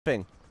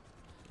thing.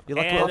 You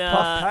look And,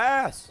 puff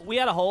pass. We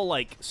had a whole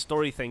like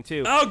story thing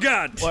too. Oh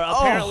God! Where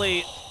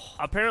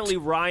apparently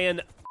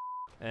Ryan.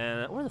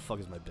 And where the fuck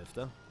is my biff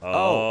though?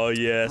 Oh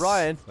yes.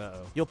 Ryan,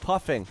 Uh-oh. you're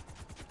puffing.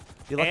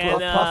 You look And,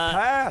 Puff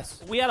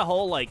pass. We had a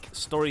whole like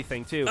story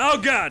thing too. Oh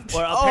God!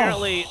 Where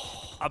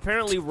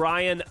apparently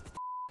Ryan.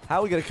 How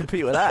are we going to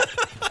compete with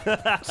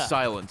that?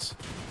 Silence.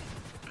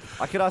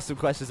 I could ask some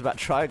questions about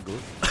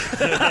triangles.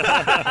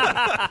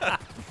 I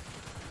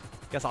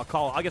guess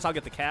I'll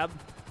get the cab.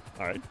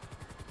 All right.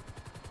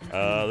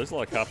 There's a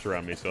lot of cops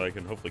around me, so I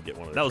can hopefully get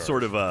one of That their was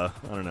sort cars.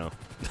 of, I don't know.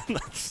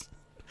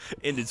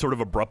 Ended sort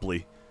of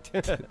abruptly.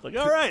 Like,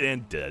 all right,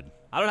 and dead.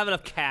 I don't have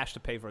enough cash to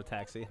pay for a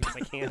taxi. I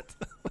can't.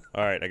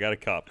 All right, I got a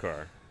cop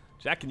car.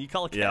 Jack, can you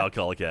call a cab? Yeah, I'll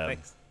call a cab.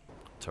 Thanks.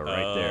 It's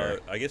right there.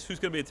 I guess who's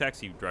gonna be a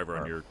taxi driver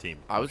on your team?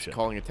 I was shit.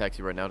 calling a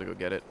taxi right now to go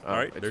get it. All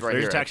right, it's there's- right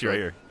There's here, a taxi actually. right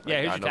here. Yeah,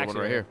 here's I your got another taxi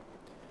one right here.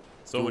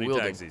 So Dual many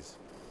wielding. taxis.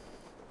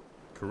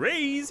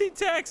 Crazy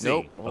taxi.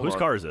 Nope. Whose hold on.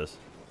 car is this?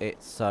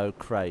 It's so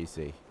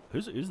crazy.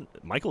 Who's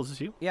Michael? Is this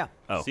you? Yeah.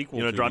 Oh, Sequel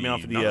you want to drop me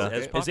off at the? not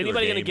as Is popular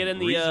anybody gonna game, get in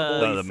the,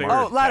 Reasonably the Fair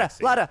Oh, ladder,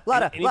 Taxi.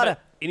 ladder.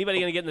 Anybody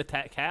gonna get in the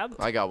cab?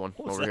 I got one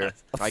was over here.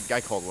 that?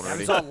 I called one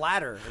already. It's a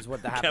ladder is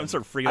what Kevin happened.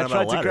 started freaking I out about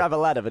tried a to ladder. grab a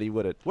ladder, but he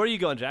wouldn't. Where are you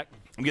going, Jack?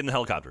 I'm getting the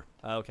helicopter.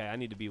 Okay, I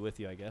need to be with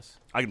you, I guess.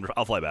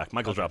 I'll fly back.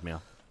 Michael's dropping me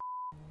off.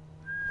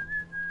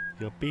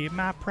 You'll be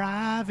my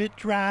private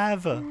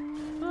driver,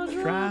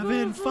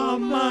 driving for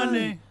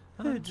money.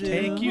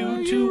 Take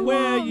you to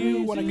where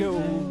you want to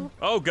go.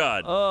 Oh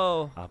God!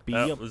 Oh. I'll be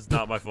That was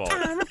not my fault.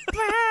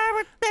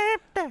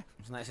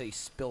 It's nice how you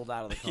spilled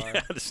out of the car.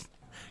 Yeah, just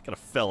kind of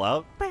fell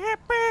out.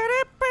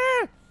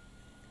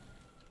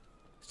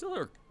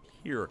 Still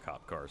hear a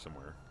cop car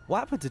somewhere. What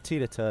happened to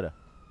Tina Turner?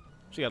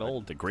 She got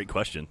old. It's a great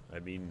question. I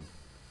mean,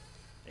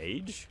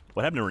 age?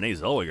 What happened to Renee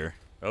Zellweger?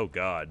 Oh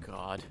God!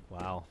 God.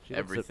 Wow.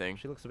 Everything.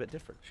 She looks a bit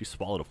different. She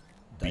swallowed a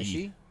bee. Does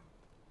she?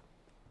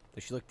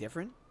 Does she look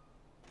different?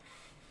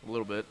 A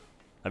little bit.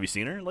 Have you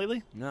seen her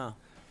lately? No.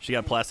 She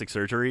got plastic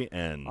surgery,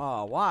 and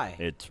Oh, why?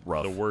 it's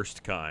rough. The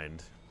worst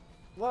kind.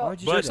 Why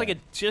would you She do looks that? like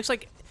she looks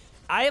like.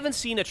 I haven't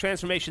seen a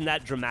transformation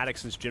that dramatic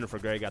since Jennifer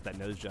Grey got that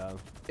nose job.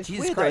 It's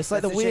Jesus weird though. Christ, It's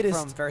like the that's chick weirdest.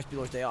 from Ferris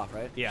Bueller's Day Off,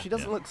 right? Yeah. She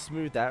doesn't look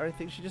smoothed out or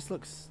anything. She just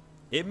looks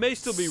It may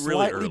still be really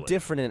slightly early.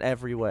 different in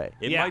every way.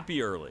 It Yeah. might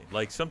be early.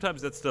 Like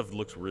sometimes that stuff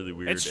looks really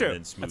weird. It's And true.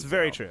 then smooths That's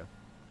very out. true.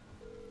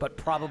 But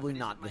probably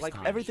not this Like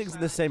time. everything's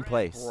in the same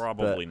place.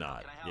 Probably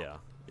not. Yeah.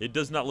 It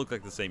does not look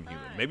like the same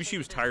human. Maybe she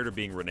was tired of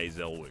being Renee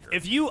Zellweger.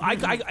 If you,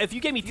 if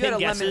you gave me You had 10 a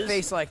lemon guesses,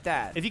 face like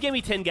that. if you gave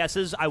me 10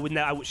 guesses, I would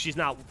not. I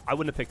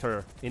wouldn't have picked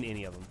her in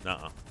any of them.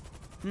 Nuh-uh.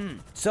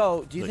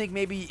 So, do you think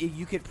maybe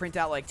you could print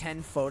out like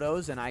 10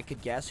 photos and I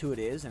could guess who it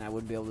is and I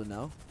wouldn't be able to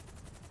know?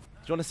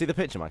 Do you want to see the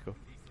picture, Michael?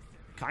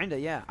 Kinda,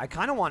 yeah. I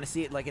kind of want to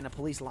see it like in a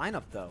police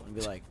lineup though, and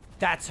be like,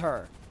 "That's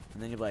her,"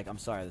 and then you're like, "I'm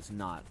sorry, that's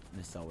not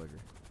Miss Zellweger."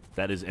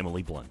 That is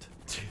Emily Blunt.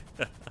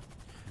 Who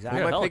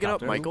Exactly. am I picking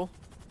up, helicopter. Michael?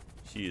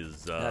 She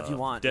is if you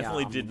want, yeah,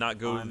 definitely did not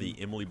go I'm the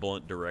Emily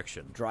Blunt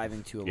direction.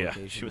 Driving to a Yeah,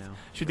 location she was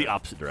now. the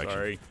opposite direction.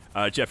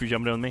 Sorry. Jeff, you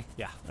jumping in with me?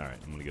 Yeah. All right,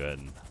 I'm gonna go ahead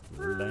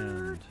and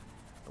land.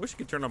 I wish I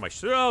could turn on my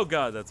oh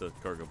God, that's a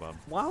cargo bomb.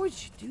 Why would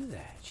she do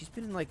that? She's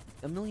been in like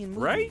a million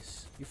movies.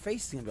 Right? Your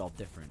face is gonna be all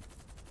different.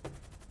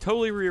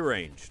 Totally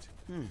rearranged.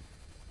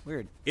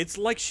 Weird. It's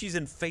like she's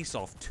in Face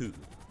Off 2.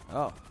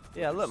 Oh.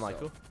 Yeah, look,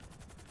 Michael.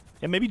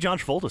 Yeah, maybe John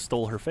Travolta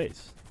stole her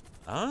face.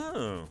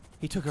 Oh.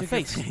 He took her Took her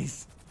face.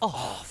 face.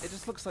 Oh, It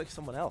just looks like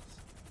someone else.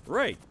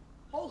 Right.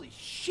 Holy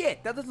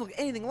shit! That doesn't look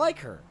anything like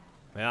her.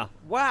 yeah.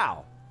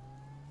 Wow.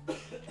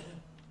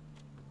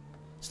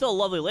 Still a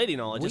lovely lady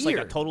and all, just like a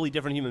Weird. totally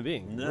different human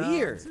being. No,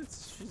 Weird.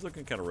 she's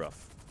looking kind of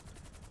rough.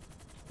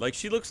 Like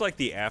she looks like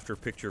the after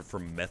picture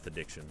from Meth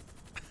Addiction.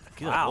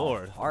 Good Wow,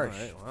 lord. harsh.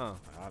 All right, wow.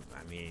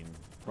 I mean,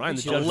 Ryan,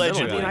 the She judge looks legend.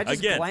 similar. I mean, I just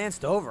Again.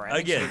 glanced over. I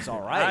think she again, looks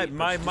all right. but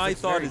my she my looks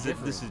thought very is that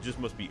different. this just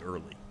must be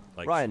early.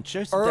 Like Ryan,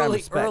 show some damn early,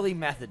 respect. early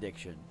meth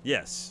addiction.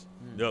 Yes.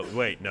 No.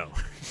 Wait. No.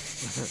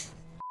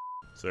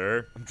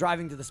 Sir. I'm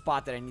driving to the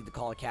spot that I need to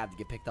call a cab to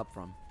get picked up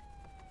from.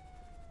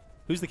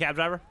 Who's the cab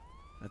driver?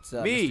 That's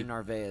Me. Mr.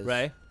 Narvaez.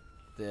 Ray.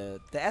 The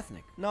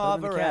ethnic. No, Put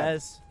him in the cab.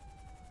 Varese.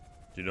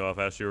 Do you know how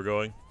fast you were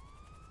going?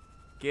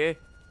 Gay.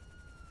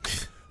 Do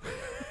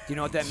you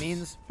know what that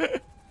means?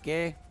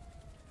 Gay.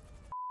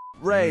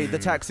 Ray, the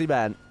taxi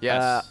man.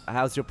 Yes.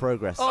 How's your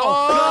progress? It's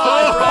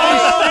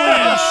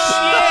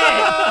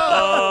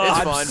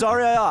I'm fine.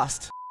 sorry I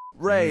asked.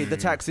 Ray, the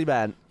taxi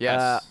man.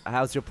 Yes.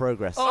 How's your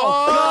progress? It's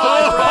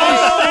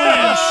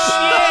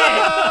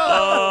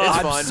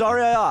I'm fine.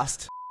 sorry I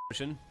asked.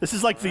 This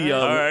is like the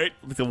All right.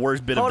 like the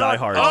worst bit Hold of on. Die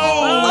Hard.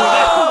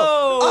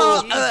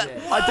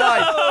 Jesus. I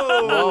died.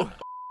 Well,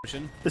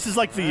 This is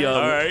like the All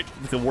right.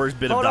 like the worst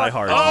bit Hold of Die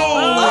on. Hard.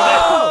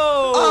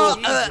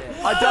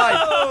 Jesus. I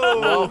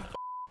died. well,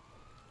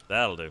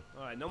 That'll do.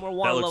 All right, no more That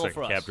water looks level like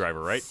for a cab us.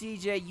 driver, right?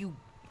 CJ, you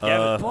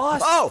Uh,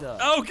 bust. Oh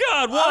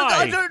God,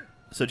 why?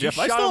 so Jeff,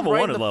 I shot still him have a right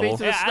in wanted the level. face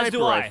with a Yeah, as sniper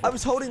do I. rifle. I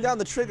was holding down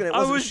the trigger and it I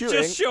wasn't was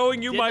shooting. just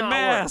showing you Did my not work.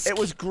 mask. It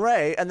was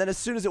grey, and then as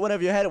soon as it went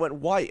over your head, it went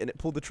white, and it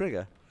pulled the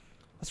trigger.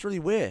 That's really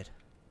weird.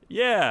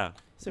 Yeah.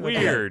 See if I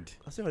can- Weird.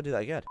 I'll see if I do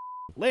that again.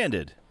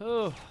 Landed.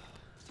 Oh.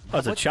 Oh,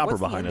 it's a chopper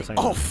what's the behind us.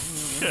 ending?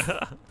 Hang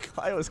on.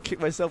 I almost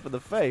kicked myself in the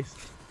face.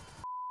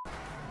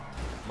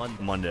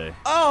 Monday.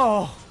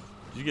 Oh,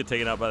 Did you get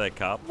taken out by that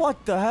cop?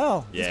 what the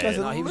hell? Yeah. This guy's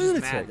No, a he was just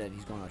lunatic. mad that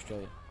he's going to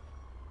Australia.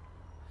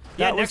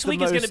 Yeah, That was next the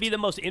week is going to most be the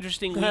most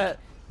interesting week in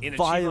Achievement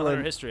violent-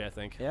 Hunter history, I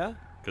think. Yeah?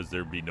 Because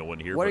there'd be no one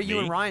here What but are you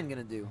me. and Ryan going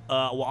to do?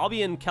 Well, I'll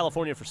be in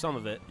California for some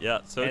of it. Yeah,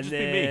 so and just be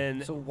me.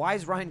 then So why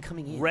is Ryan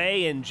coming in?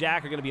 Ray and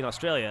Jack are going to be in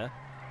Australia.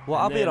 Well,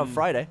 I'll And be in on then-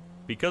 Friday.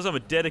 Because I'm a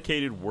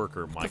dedicated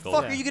worker, What the Michael.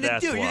 fuck are you going to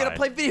That's do? You're going why. to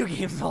play video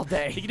games all He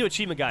day. can do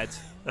achievement guides.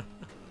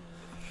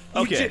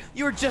 Okay.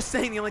 You were just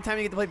saying the only time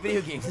you get to play video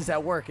games is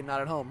at work and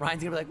not at home.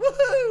 Ryan's going to be like,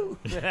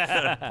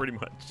 woohoo! Pretty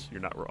much. You're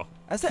not wrong.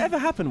 Has that ever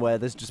happened where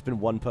there's just been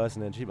one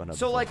person in Achievement Hunter?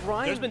 So, before? like,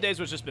 Ryan... There's been days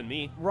where it's just been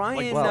me. Ryan,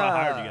 Like, well, before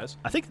I hired you guys.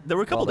 I think there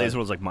were a couple Well days done.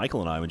 when it was like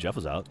Michael and I when Jeff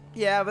was out.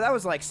 Yeah, but that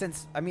was like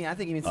since... I mean, I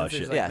think even Oh, since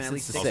there's shit. like Yeah, been at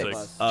least since six the of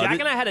sixth. us. Jack thi-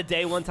 and I had a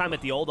day one time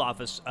at the old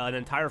office, an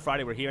entire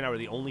Friday where he and I were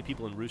the only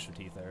people in Rooster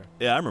Teeth there.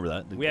 Yeah, I remember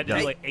that. We had to Yeah.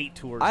 do like 8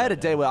 tours. I had a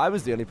that day where I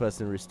was the only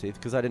person in Rooster Teeth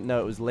because I didn't know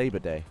it was Labor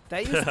Day.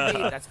 That used to be...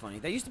 That's funny.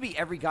 That used to be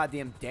every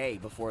goddamn day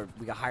before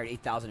we got hired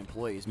 8,000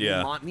 employees. Me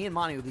Yeah. and me and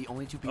Monty were the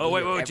only two people Oh, wait,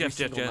 here wait, wait, every Jeff,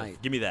 single night.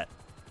 Give me that.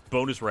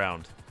 Bonus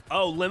round.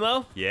 Oh,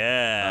 limo?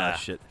 Yeah. Ah,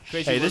 shit.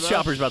 Crazy Hey, this limo?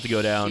 chopper's about to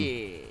go down.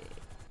 Shit.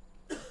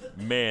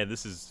 Man,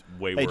 this is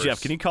way Hey, worse.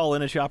 Jeff, can you call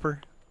in a chopper?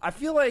 I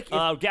feel like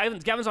if,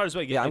 Gavin's on his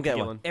way. Yeah, I'm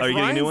getting one. if Are you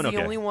getting a new Ryan's one? the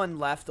Okay. only one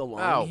left alone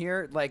Ow.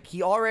 here, like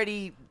he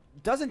already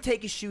doesn't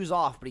take his shoes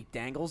off, but he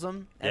dangles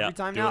them Yeah, every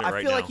time doing now. it I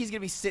right feel like now. he's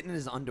gonna be sitting in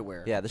his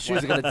underwear. Yeah, the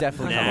shoes are going to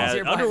definitely come Nah, off.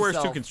 here by underwear's too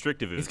himself.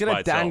 constrictive. if He's it's going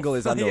by to dangle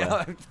itself. his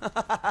underwear.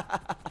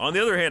 On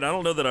the other hand, I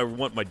don't know that I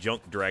want my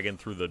junk dragging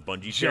through the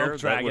bungee chair. That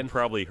dragging. would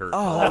probably hurt.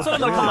 Oh, That's what I'm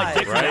gonna call my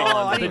dick Right? from now Oh,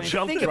 I on. didn't The even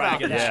junk think about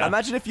dragon. that. Yeah.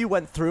 Imagine if you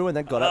went through and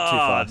then got up too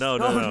fast. No,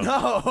 no, Oh no.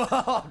 no!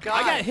 Oh god!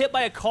 I got hit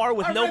by a car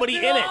with nobody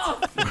in it.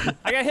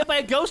 I got hit by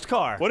a ghost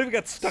car. What if you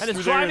got stuck And it's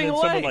through there and driving then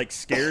away. someone like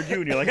scared you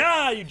and you're like,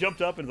 ah, you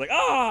jumped up and it's like,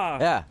 ah.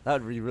 Yeah, that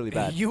would be really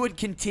bad. You would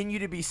continue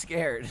to be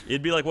scared.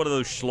 It'd be like one of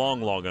those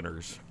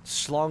schlong-longeners.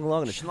 Schlong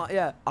long.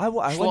 Yeah. I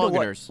wonder what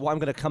Schlongeners. I'm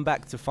going to come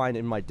back to find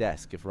in my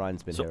desk if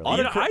Ryan's been So here.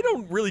 I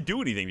don't really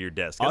do anything to your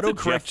desk. That's a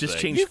Autocorrect Jeff just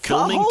thing. changed You cut a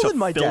filming hole to in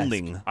my desk.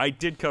 filming. I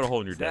did cut a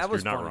hole in your desk.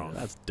 was You're not funny. wrong.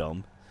 That's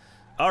dumb.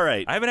 All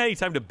right. I haven't had any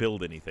time to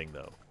build anything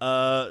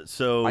though.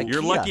 So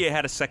You're Ikea. lucky I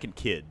had a second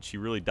kid. She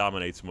really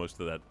dominates most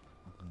of that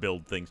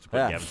build things to put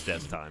Yeah. in Gavin's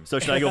desk time.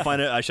 should I go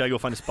find a? Should I go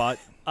find a spot?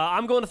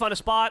 I'm going to find a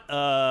spot.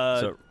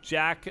 So-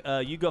 Jack,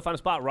 you go find a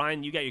spot.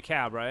 Ryan, you got your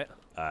cab, right?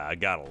 I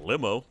got a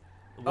limo.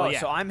 Well, Oh,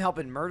 yeah. so I'm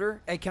helping murder.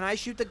 Hey, can I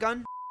shoot the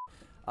gun?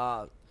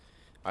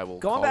 I will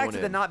Going call back one to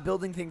the in. not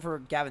building thing for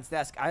Gavin's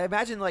desk, I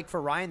imagine like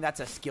for Ryan, that's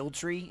a skill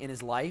tree in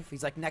his life.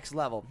 He's like next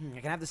level.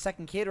 I can have the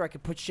second kid, or I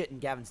could put shit in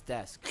Gavin's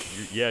desk.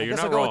 You're guess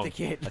not I'll go wrong. with the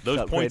kid. Those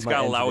Upgrade points my got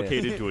engineer.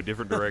 allocated to a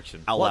different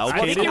direction. I think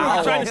Allocated. you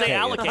were trying to say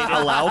Allocated.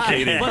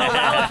 allocated. Allocated. But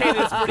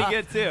allocated is pretty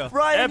good too.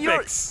 Ryan,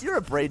 Epics. you're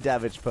a brain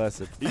damaged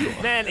person.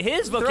 Man,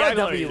 his Throw a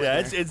vocabulary. W Yeah,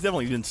 it's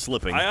definitely been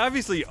slipping. I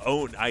obviously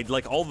own. I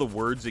like all the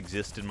words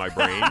exist in my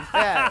brain,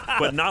 Yeah.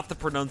 but not the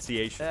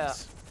pronunciations. Yeah.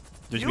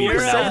 There's You been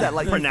always say pronoun- that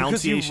like because you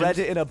pronunciations. read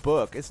it in a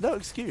book. It's no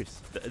excuse.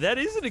 That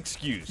is an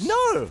excuse.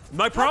 No.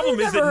 My problem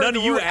you is never that heard none the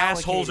of you word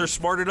assholes allocated? are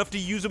smart enough to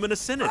use them in a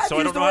sentence, I've so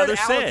I used don't the know how word they're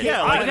said. allocated.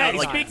 Yeah, Like, like- hey,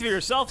 like- speak for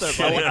yourself there,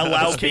 buddy.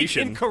 Allocation.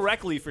 Speak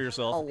incorrectly for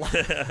yourself.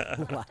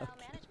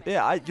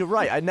 Yeah, you're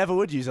right. I never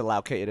would use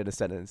allocated in a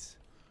sentence.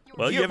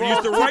 Well, you haven't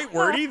used the right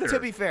word either. To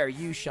be fair,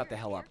 you shut the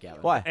hell up,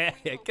 Gavin. Why?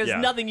 Because Yeah.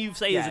 nothing you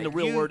say is in the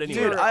real you- word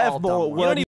anyway. Dude, I all have more dumb word